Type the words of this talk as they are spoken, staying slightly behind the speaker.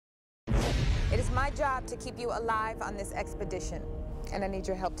It is my job to keep you alive on this expedition, and I need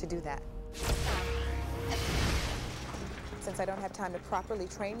your help to do that. Since I don't have time to properly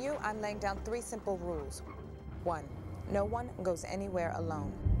train you, I'm laying down 3 simple rules. 1, no one goes anywhere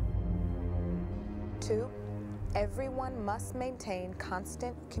alone. 2, everyone must maintain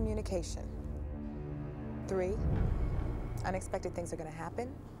constant communication. 3, unexpected things are going to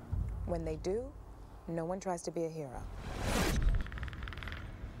happen. When they do, no one tries to be a hero.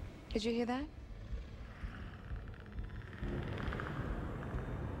 Did you hear that?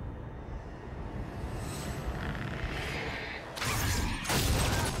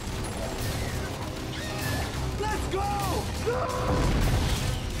 Let's go!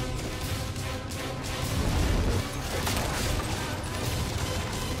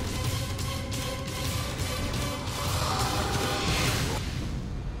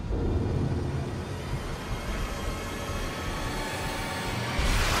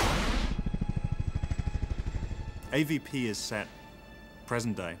 AVP is set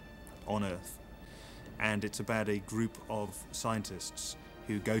present day on Earth, and it's about a group of scientists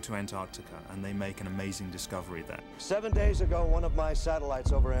who go to Antarctica and they make an amazing discovery there. 7 days ago, one of my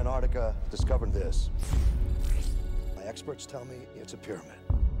satellites over Antarctica discovered this. My experts tell me it's a pyramid.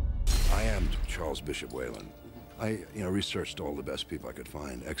 I am Charles Bishop Whalen. I researched all the best people I could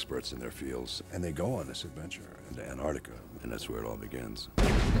find, experts in their fields, and they go on this adventure into Antarctica, and that's where it all begins.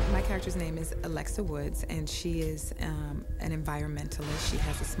 My character's name is Alexa Woods, and she is an environmentalist. She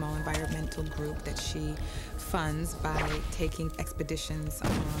has a small environmental group that she funds by taking expeditions on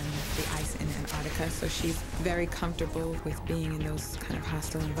the ice in Antarctica, so she's very comfortable with being in those kind of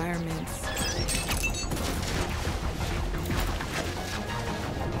hostile environments.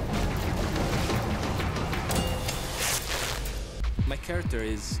 My character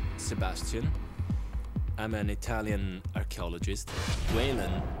is Sebastian. I'm an Italian archaeologist.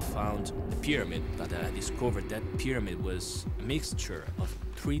 Whalen found a pyramid, but I discovered that pyramid was a mixture of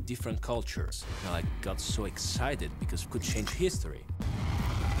 3 different cultures. And I got so excited because it could change history.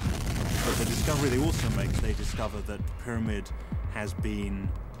 But the discovery they also make, they discover that the pyramid has been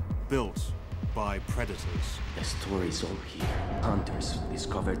built by predators. The story's all here. Hunters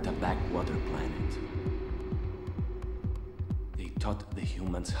discovered a backwater planet. They taught the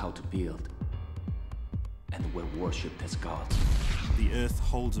humans how to build, and were worshipped as gods. The Earth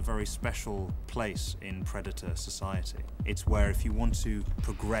holds a very special place in predator society. It's where if you want to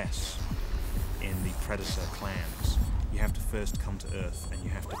progress in the predator clans, you have to first come to Earth and you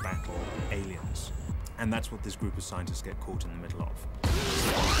have to battle aliens. And that's what this group of scientists get caught in the middle of.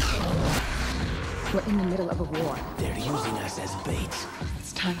 We're in the middle of a war. They're using us as bait.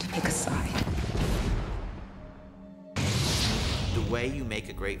 It's time to pick a side. The way you make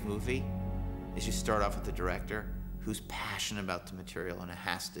a great movie is you start off with a director who's passionate about the material and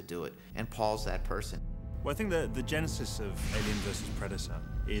has to do it. And Paul's that person. Well, I think the genesis of Alien vs. Predator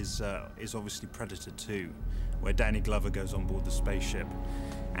is obviously Predator 2, where Danny Glover goes on board the spaceship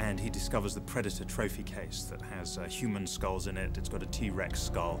and he discovers the Predator trophy case that has human skulls in it. It's got a T-Rex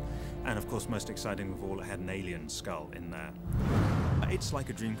skull, and of course, most exciting of all, it had an alien skull in there. It's like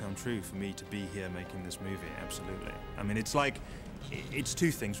a dream come true for me to be here making this movie, absolutely. I mean, it's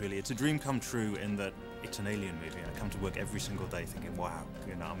 2 things really. It's a dream come true in that it's an alien movie. I come to work every single day thinking, wow,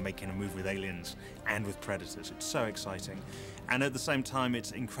 I'm making a movie with aliens and with predators. It's so exciting. And at the same time,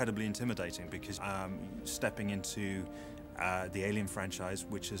 it's incredibly intimidating because stepping into the Alien franchise,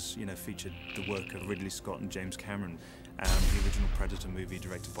 which has featured the work of Ridley Scott and James Cameron, the original Predator movie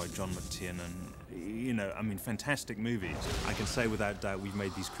directed by John McTiernan, I mean, fantastic movies. I can say without doubt we've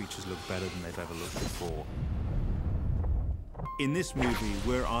made these creatures look better than they've ever looked before. In this movie,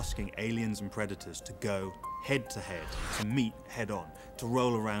 we're asking aliens and predators to go head-to-head, to meet head-on, to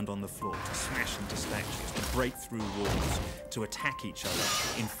roll around on the floor, to smash into statues, to break through walls, to attack each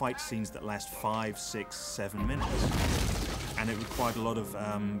other in fight scenes that last 5, 6, 7 minutes. And it required a lot of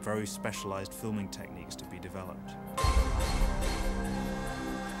very specialized filming techniques to be developed.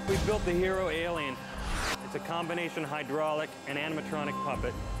 We've built the hero alien. It's a combination hydraulic and animatronic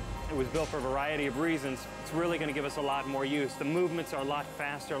puppet. It was built for a variety of reasons. It's really going to give us a lot more use. The movements are a lot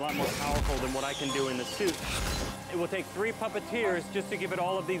faster, a lot more powerful than what I can do in the suit. It will take 3 puppeteers just to give it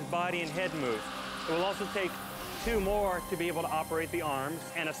all of these body and head moves. It will also take 2 more to be able to operate the arms,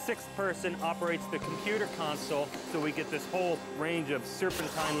 and a 6th person operates the computer console, so we get this whole range of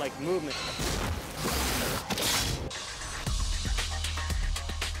serpentine-like movement.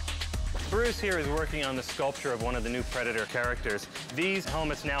 Bruce here is working on the sculpture of one of the new Predator characters. These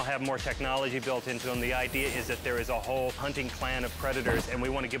helmets now have more technology built into them. The idea is that there is a whole hunting clan of predators, and we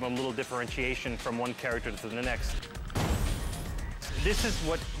want to give them a little differentiation from one character to the next. This is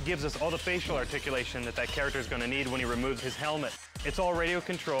what gives us all the facial articulation that character is going to need when he removes his helmet. It's all radio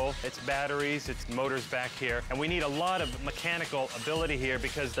control, it's batteries, it's motors back here, and we need a lot of mechanical ability here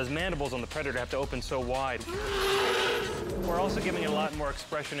because those mandibles on the Predator have to open so wide. We're also giving you a lot more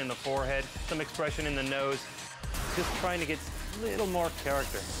expression in the forehead, some expression in the nose, just trying to get a little more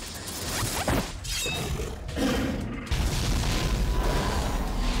character.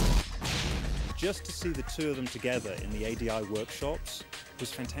 Just to see the two of them together in the ADI workshops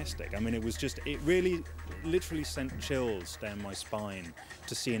was fantastic. I mean, it really, literally sent chills down my spine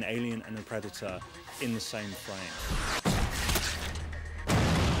to see an alien and a Predator in the same frame.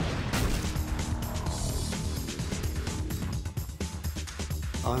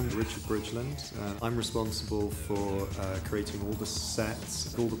 I'm Richard Bridgeland. I'm responsible for creating all the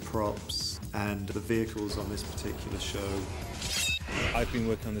sets, all the props, and the vehicles on this particular show. I've been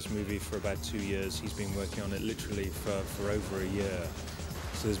working on this movie for about 2 years. He's been working on it literally for over a year.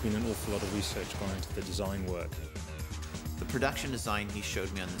 So there's been an awful lot of research gone into the design work. The production design he showed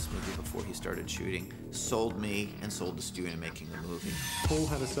me on this movie before he started shooting sold me and sold the studio making the movie. Paul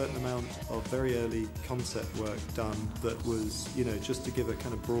had a certain amount of very early concept work done that was, just to give a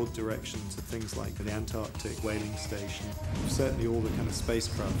kind of broad direction to things like the Antarctic whaling station, certainly all the kind of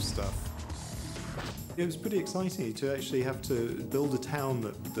spacecraft stuff. It was pretty exciting to actually have to build a town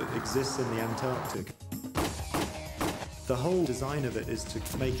that exists in the Antarctic. The whole design of it is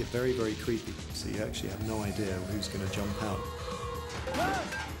to make it very, very creepy, so you actually have no idea who's going to jump out.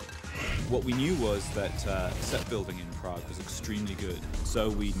 What we knew was that set building in Prague was extremely good, so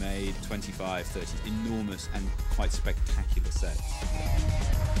we made 25, 30 enormous and quite spectacular sets.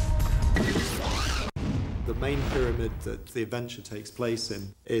 The main pyramid that the adventure takes place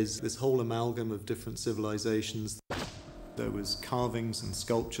in is this whole amalgam of different civilizations. There was carvings and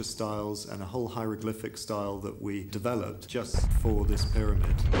sculpture styles and a whole hieroglyphic style that we developed just for this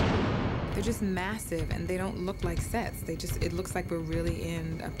pyramid. They're just massive and they don't look like sets. It looks like we're really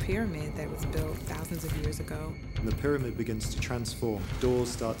in a pyramid that was built thousands of years ago. And the pyramid begins to transform. Doors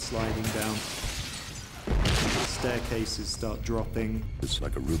start sliding down. Staircases start dropping. It's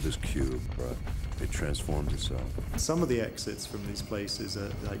like a Rubik's Cube, right? It transforms itself. Some of the exits from these places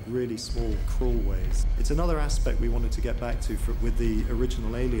are like really small crawlways. It's another aspect we wanted to get back to with the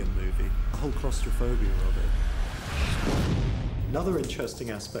original Alien movie, the whole claustrophobia of it. Another interesting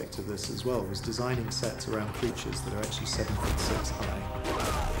aspect of this as well was designing sets around creatures that are actually 7'6"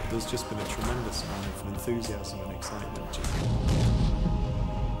 high. There's just been a tremendous amount of enthusiasm and excitement.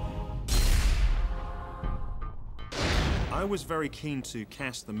 I was very keen to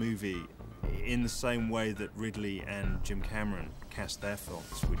cast the movie in the same way that Ridley and Jim Cameron cast their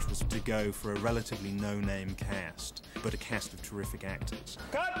films, which was to go for a relatively no-name cast, but a cast of terrific actors.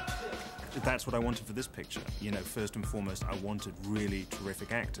 Cut! That's what I wanted for this picture. First and foremost, I wanted really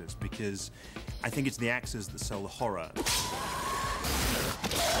terrific actors because I think it's the actors that sell the horror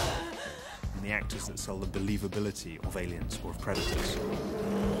and the actors that sell the believability of aliens or of predators.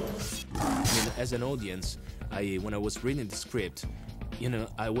 As an audience, when I was reading the script,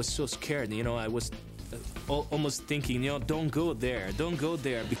 I was so scared. I was almost thinking, don't go there, don't go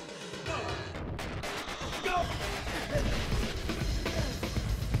there. Go!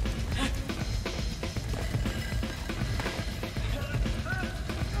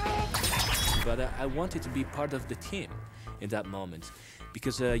 But I wanted to be part of the team in that moment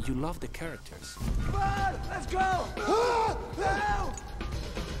because you love the characters. Come on, let's go! Help!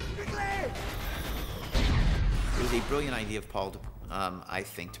 Quickly! It was a brilliant idea of Paul, I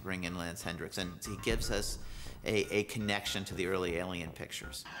think, to bring in Lance Hendricks, and he gives us a connection to the early Alien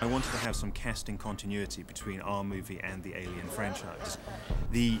pictures. I wanted to have some casting continuity between our movie and the Alien franchise.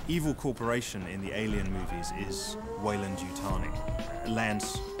 The evil corporation in the Alien movies is Weyland-Yutani.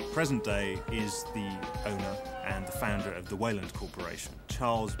 Lance, present day, is the owner and the founder of the Weyland Corporation,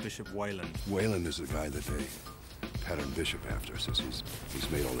 Charles Bishop Weyland. Weyland is the guy that they patterned Bishop after, since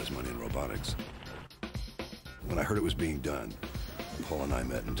he's made all his money in robotics. When I heard it was being done, Paul and I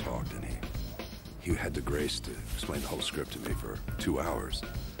met and talked, and he had the grace to explain the whole script to me for 2 hours.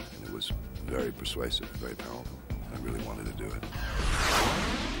 And it was very persuasive, very powerful. I really wanted to do it.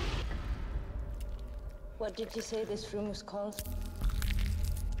 What did you say this room was called?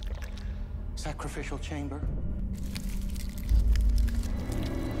 Sacrificial chamber.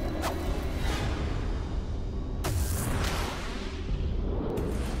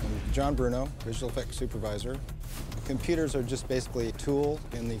 John Bruno, visual effects supervisor. Computers are just basically a tool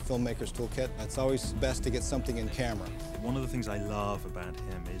in the filmmaker's toolkit. It's always best to get something in camera. One of the things I love about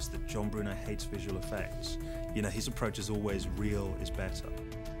him is that John Bruno hates visual effects. His approach is always real is better.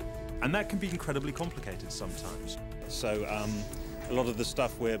 And that can be incredibly complicated sometimes. So A lot of the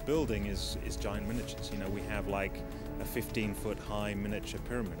stuff we're building is giant miniatures. You know, we have like a 15-foot high miniature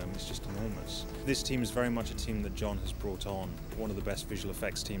pyramid. I mean, it's just enormous. This team is very much a team that John has brought on, one of the best visual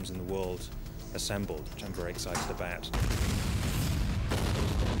effects teams in the world assembled, which I'm very excited about.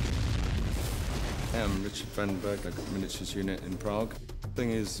 I'm Richard Vandenberg. I've got a miniatures unit in Prague. The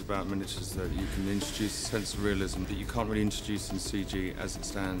thing is about miniatures that you can introduce a sense of realism that you can't really introduce in CG as it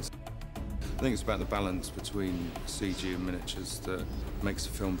stands. I think it's about the balance between CG and miniatures that makes a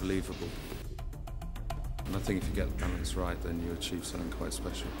film believable. And I think if you get the balance right, then you achieve something quite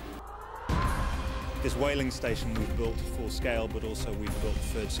special. This whaling station we've built to full scale, but also we've built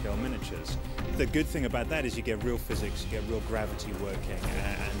third scale miniatures. The good thing about that is you get real physics, you get real gravity working,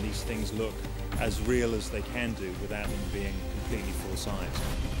 and these things look as real as they can do without them being completely full size.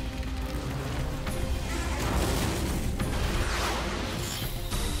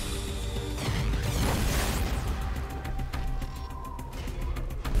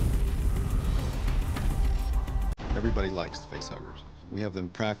 Everybody likes facehuggers. We have them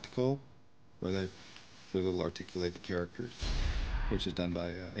practical, where they're little articulated characters, which is done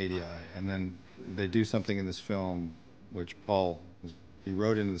by ADI. And then they do something in this film, which Paul, he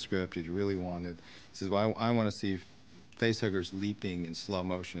wrote into the script, he really wanted. He says, well, I want to see facehuggers leaping in slow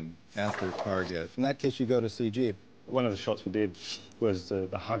motion at their target. In that case, you go to CG. One of the shots we did was the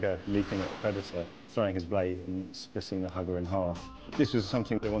hugger leaping at the predator, throwing his blade and splitting the hugger in half. This was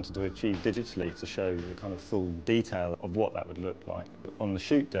something they wanted to achieve digitally to show the kind of full detail of what that would look like. On the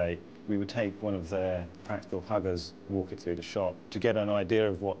shoot day, we would take one of their practical huggers, walk it through the shot to get an idea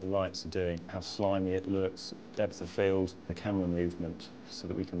of what the lights are doing, how slimy it looks, depth of field, the camera movement, so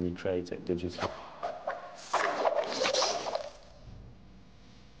that we can recreate it digitally.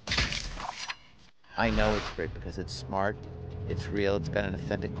 I know it's great because it's smart, it's real, it's got an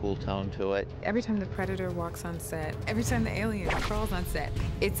authentic, cool tone to it. Every time the Predator walks on set, every time the alien crawls on set,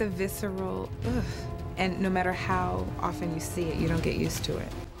 it's a visceral ugh. And no matter how often you see it, you don't get used to it.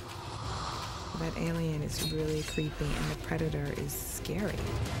 That alien is really creepy and the Predator is scary.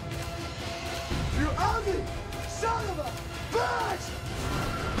 You ugly son of a bitch!